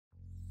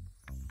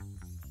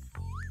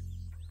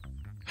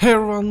Hey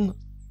everyone,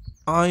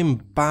 I'm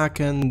back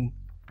and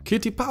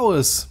Kitty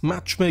Powers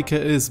Matchmaker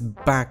is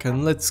back,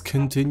 and let's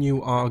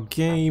continue our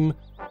game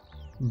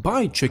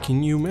by checking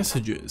new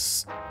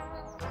messages.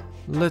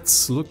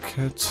 Let's look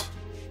at...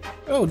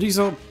 Oh, these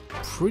are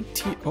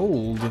pretty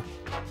old.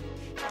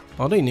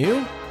 Are they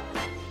new?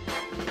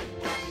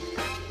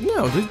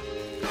 No,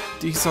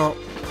 these are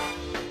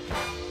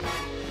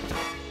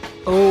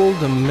old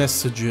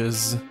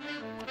messages.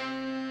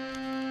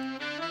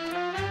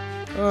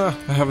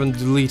 I haven't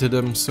deleted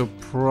them, so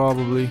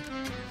probably...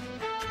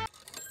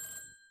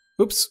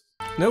 Oops,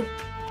 nope.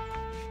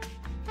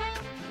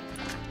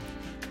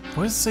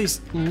 Why does it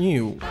say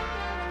new?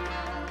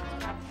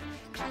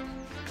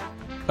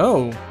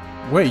 Oh,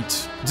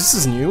 wait, this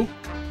is new.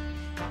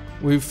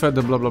 We've had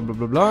the blah blah blah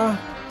blah blah.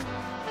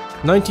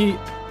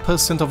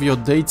 90% of your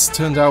dates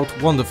turned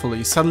out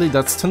wonderfully. Sadly,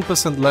 that's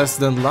 10% less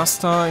than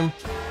last time.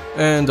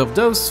 And of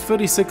those,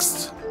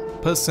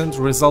 36%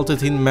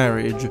 resulted in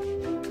marriage.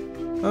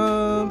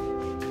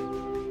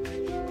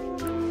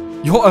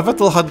 Your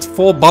avatar had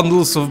 4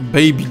 bundles of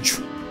baby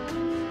joy.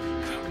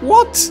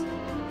 What?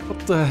 What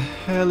the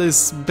hell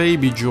is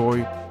baby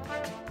joy?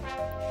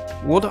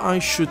 What I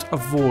should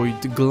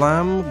avoid: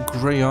 glam,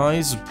 grey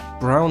eyes,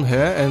 brown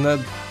hair, and a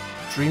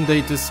dream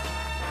date is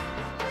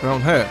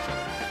brown hair.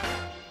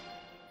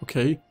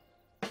 Okay.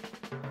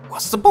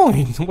 What's the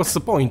point? What's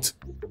the point?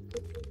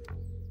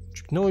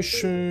 No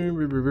issue.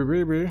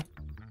 I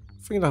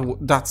think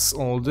that's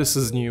all. This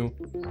is new.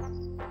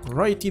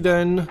 Righty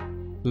then.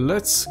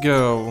 Let's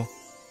go.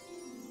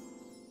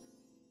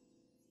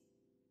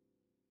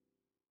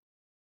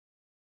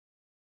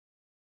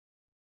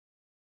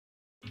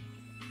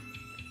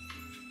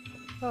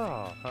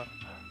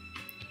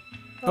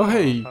 Oh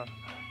hey,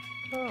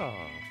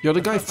 you're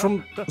the guy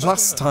from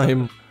last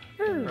time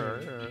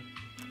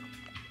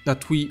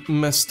that we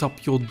messed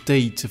up your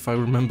date, if I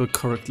remember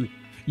correctly.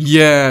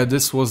 Yeah,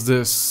 this was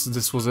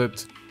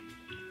it.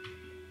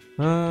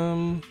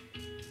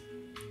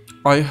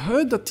 I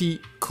heard that the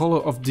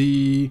color of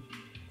the...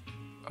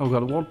 Oh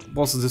god, what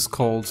was this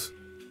called?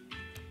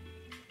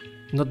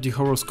 Not the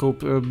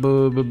horoscope,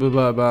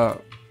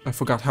 I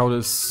forgot how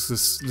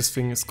this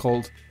thing is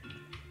called.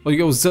 Oh,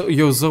 your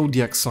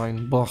zodiac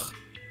sign, Bach.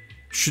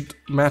 Should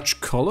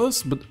match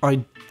colors, but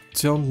I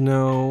don't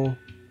know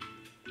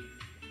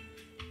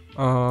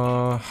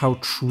how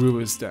true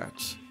is that.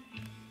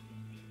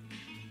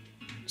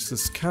 This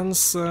is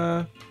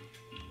Cancer.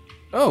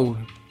 Oh!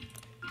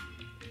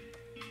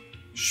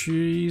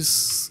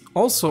 She's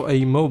also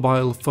a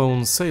mobile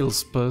phone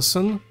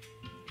salesperson.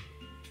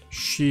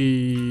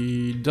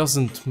 She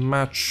doesn't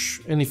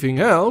match anything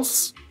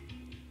else.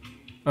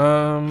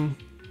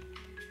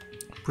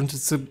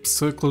 Printed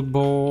circuit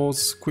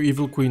boards,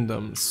 evil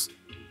queendoms,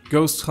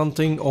 ghost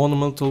hunting,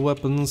 ornamental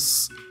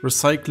weapons,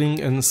 recycling,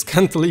 and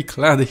scantily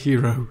clad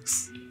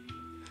heroes.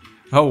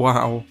 Oh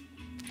wow.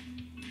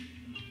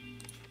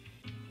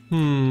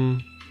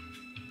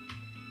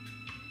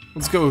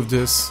 Let's go with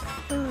this.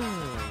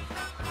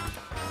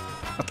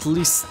 At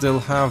least they'll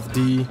have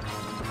the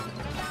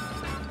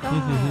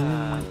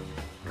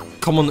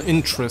common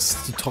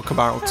interest to talk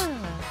about.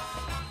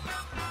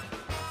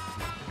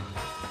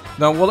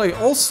 Now, what I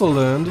also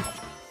learned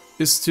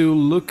is to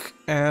look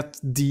at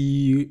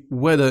the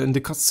weather in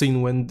the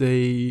cutscene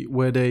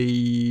where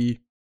they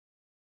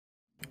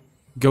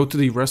go to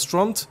the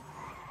restaurant.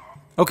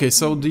 Okay,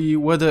 so the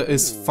weather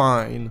is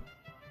fine.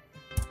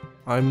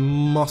 I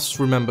must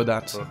remember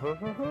that.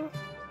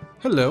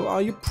 Hello,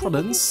 are you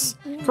Prudence?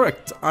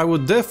 Correct. I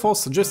would therefore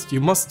suggest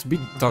you must be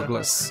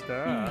Douglas.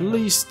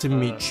 Pleased to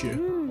meet you.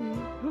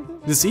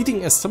 This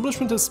eating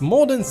establishment is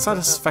more than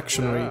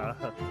satisfactory.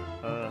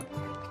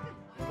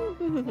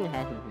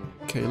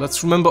 Okay,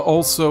 let's remember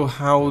also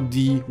how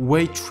the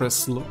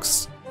waitress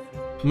looks.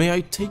 May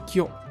I take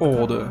your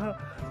order?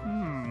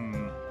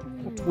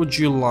 What would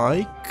you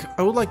like?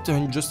 I would like to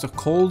ingest a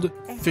cold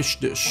fish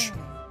dish.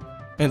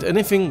 And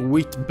anything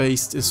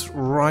wheat-based is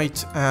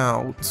right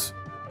out.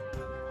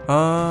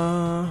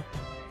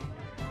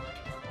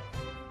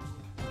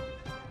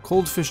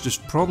 Cold fish dish,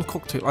 prawn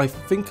cocktail. I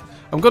think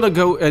I'm gonna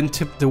go and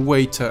tip the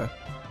waiter.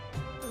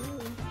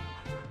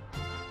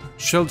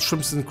 Shelled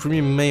shrimps and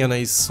creamy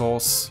mayonnaise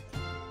sauce.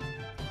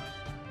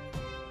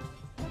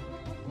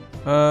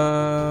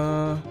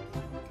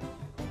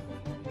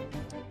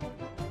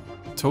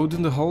 Toad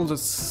in the hole, that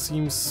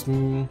seems...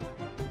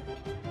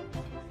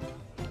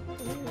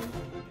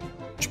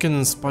 Chicken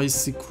and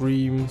spicy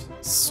cream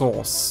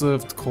sauce,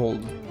 served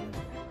cold.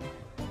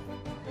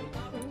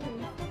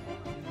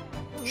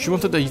 She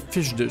wanted a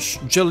fish dish,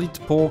 jellied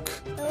pork,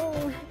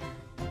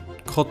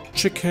 hot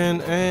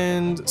chicken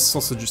and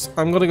sausages.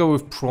 I'm gonna go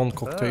with prawn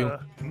cocktail.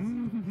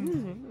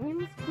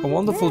 A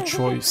wonderful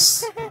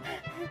choice.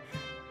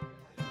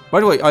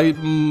 By the way, I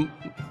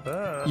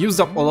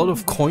used up a lot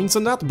of coins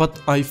on that, but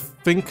I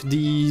think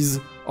these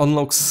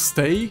unlocks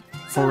stay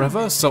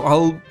forever, so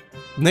on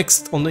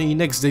the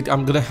next date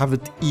I'm gonna have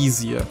it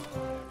easier.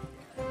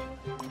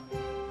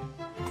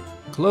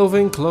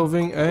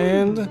 Clothing,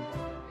 and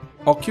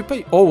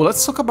Oh,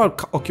 let's talk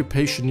about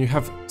occupation. You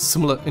have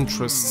similar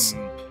interests.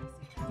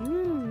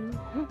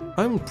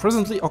 I'm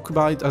presently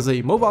occupied as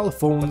a mobile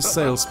phone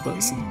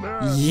salesperson.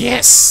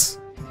 Yes!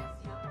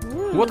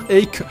 What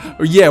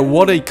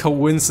a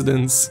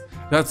coincidence.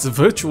 That's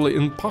virtually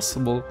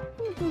impossible.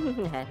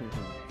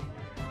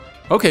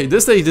 Okay,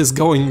 this date is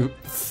going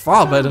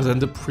far better than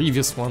the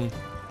previous one.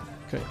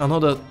 Okay,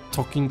 another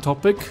talking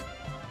topic.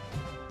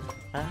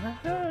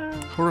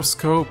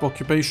 Horoscope,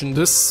 occupation.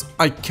 This,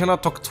 I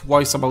cannot talk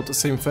twice about the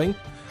same thing.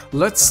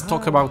 Let's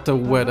talk about the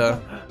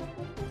weather.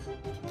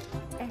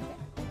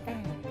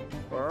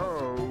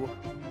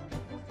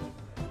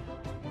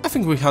 I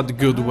think we had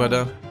good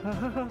weather.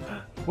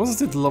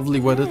 Wasn't it lovely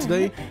weather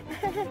today?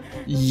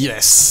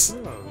 Yes!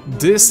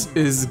 This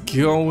is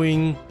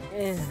going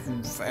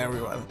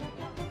very well.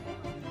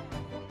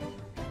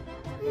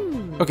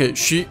 Okay,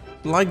 she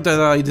liked that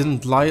I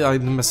didn't lie, I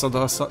messed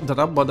that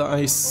up,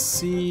 but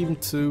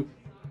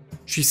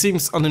she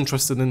seems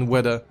uninterested in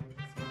weather.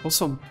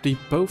 Also, they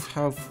both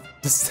have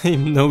the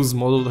same nose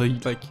model,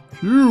 like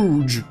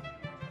huge.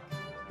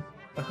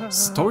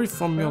 Story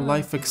from your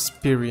life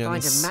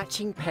experience. Find a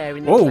matching pair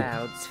in the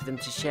clouds for them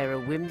to share a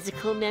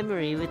whimsical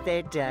memory with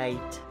their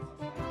date.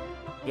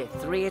 Get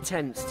 3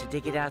 attempts to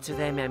dig it out of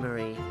their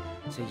memory,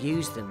 so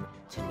use them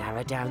to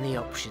narrow down the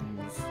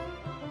options.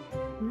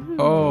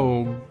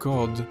 Oh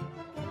god.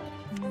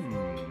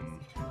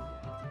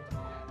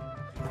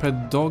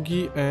 Pet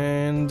doggy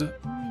and...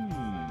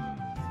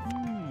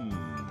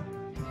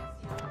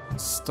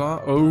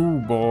 Star... Oh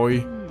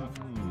boy.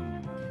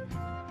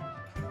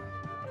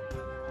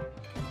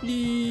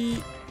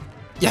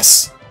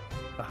 Yes!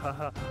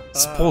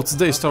 Sports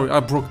Day story. I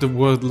broke the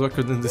world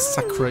record in the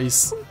sack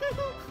race.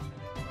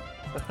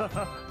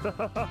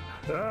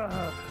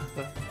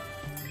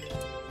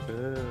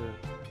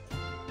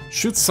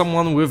 Shoot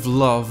someone with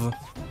love.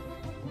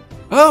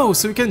 Oh,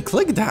 so you can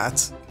click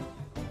that!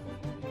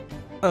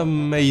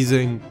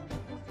 Amazing.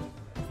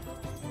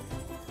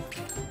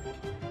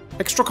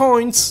 Extra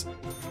coins!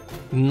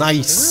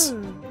 Nice!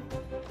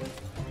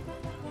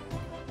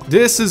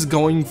 This is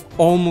going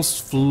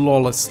almost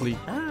flawlessly.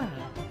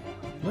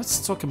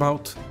 Let's talk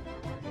about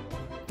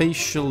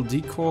facial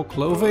decor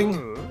clothing.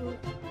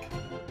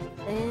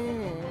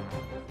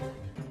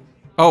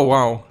 Oh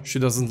wow, she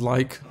doesn't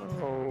like.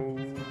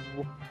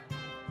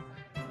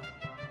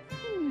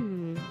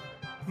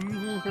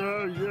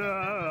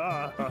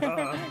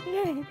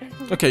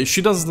 Okay,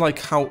 she doesn't like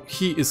how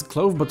he is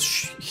clothed, but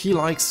he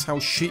likes how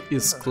she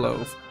is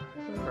clothed.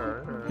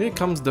 Here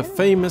comes the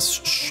famous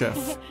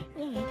chef.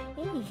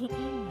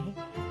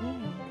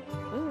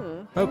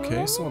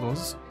 Okay, so it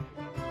was.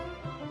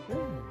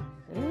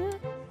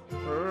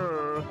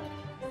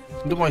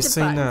 What do I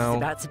say now?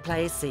 About to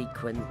play a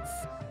sequence.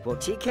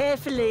 Watch it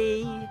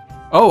carefully.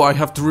 Oh, I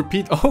have to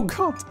repeat. Oh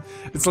god,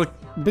 it's like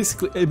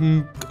basically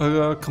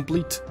a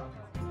complete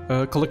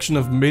collection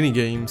of mini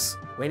games.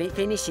 When it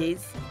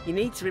finishes, you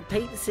need to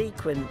repeat the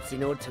sequence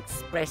in order to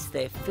express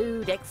their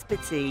food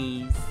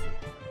expertise.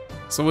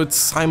 So it's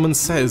Simon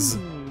Says.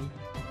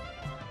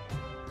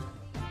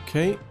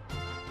 Okay.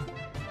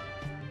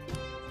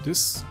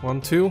 This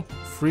 1, 2,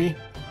 3,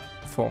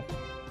 4,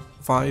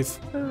 5.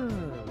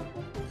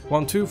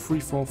 1, 2, 3,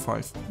 4,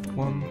 5.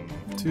 1,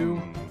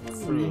 2,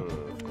 3,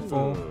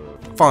 4,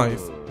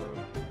 5.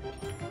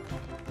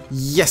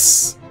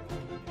 Yes!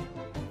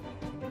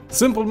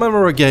 Simple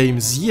memory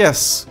games,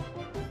 yes!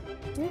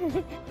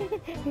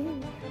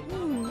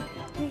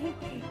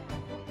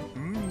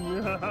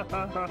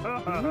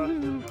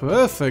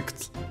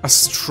 Perfect!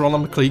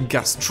 Astronomically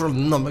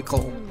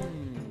gastronomical.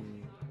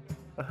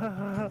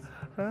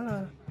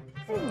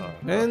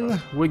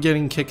 And we're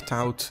getting kicked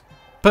out.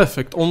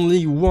 Perfect,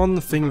 only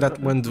one thing that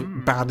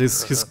went bad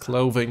is his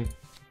clothing.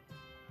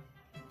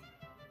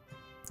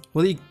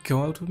 Will he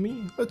go out with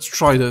me? Let's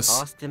try this.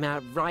 Ask them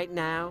out right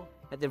now,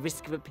 at the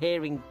risk of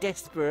appearing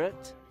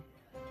desperate.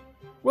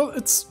 Well,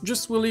 it's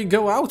just will he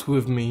go out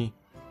with me?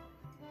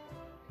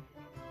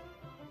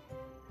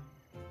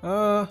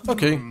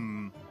 Okay.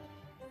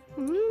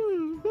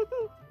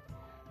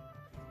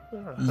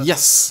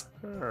 Yes!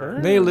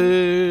 Nail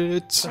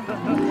it!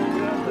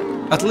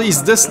 At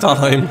least this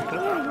time!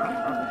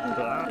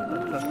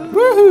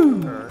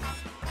 Woohoo!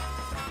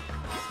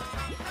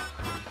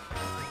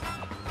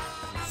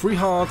 3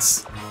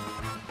 hearts.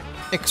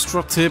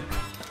 Extra tip.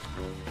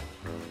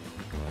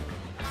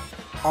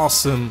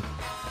 Awesome.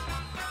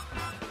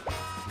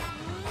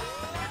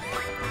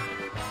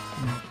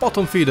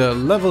 Bottom feeder,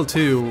 level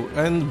 2,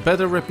 and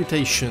better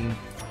reputation.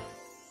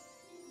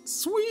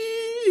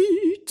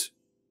 Sweet!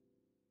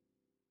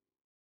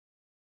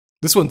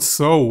 This went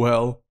so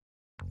well.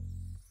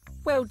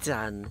 Well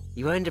done.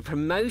 You earned a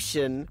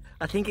promotion.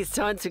 I think it's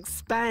time to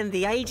expand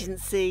the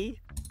agency.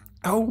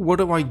 Oh, what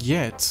do I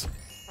get?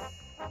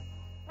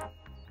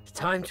 It's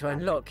time to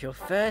unlock your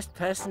first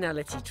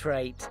personality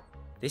trait.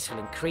 This will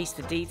increase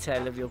the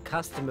detail of your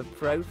customer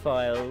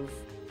profiles.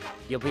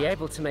 You'll be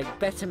able to make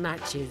better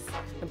matches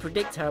and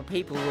predict how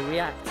people will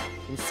react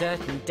in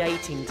certain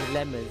dating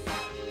dilemmas.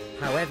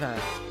 However,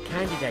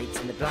 Candidates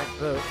in the Black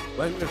Book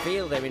won't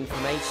reveal their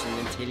information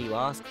until you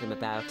ask them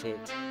about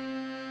it.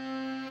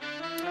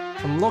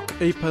 Unlock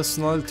a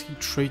personality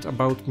trait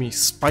about me.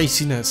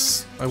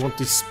 Spiciness. I want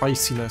this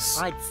spiciness.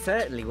 I'd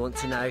certainly want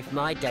to know if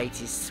my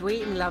date is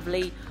sweet and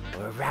lovely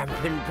or a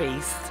rampant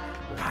beast.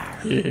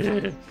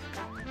 Yeah.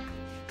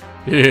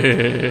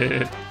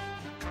 Yeah.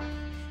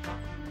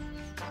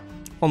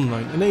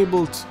 Online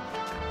enabled.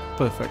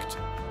 Perfect.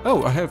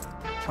 Oh,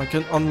 I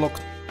can unlock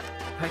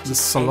the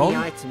salon.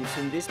 Any items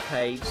from this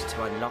page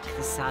to unlock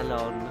the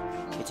salon.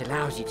 It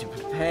allows you to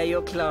prepare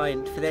your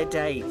client for their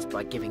date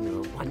by giving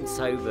them a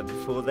once-over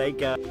before they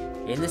go.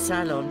 In the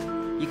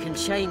salon, you can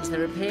change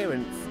their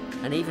appearance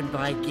and even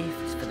buy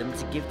gifts for them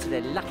to give to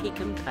their lucky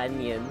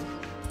companion.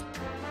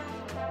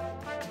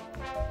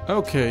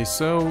 Okay,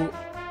 so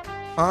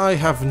I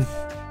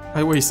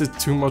wasted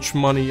too much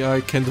money.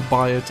 I can't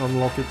buy it,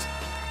 unlock it.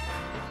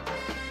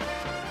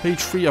 Page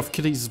 3 of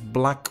Kitty's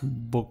Black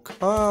Book.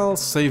 I'll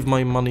save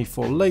my money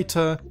for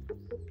later.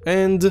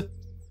 And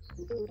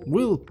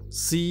we'll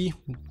see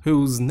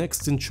who's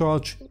next in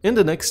charge in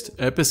the next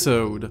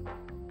episode.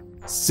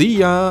 See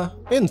ya,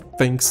 and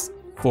thanks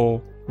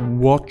for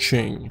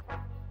watching.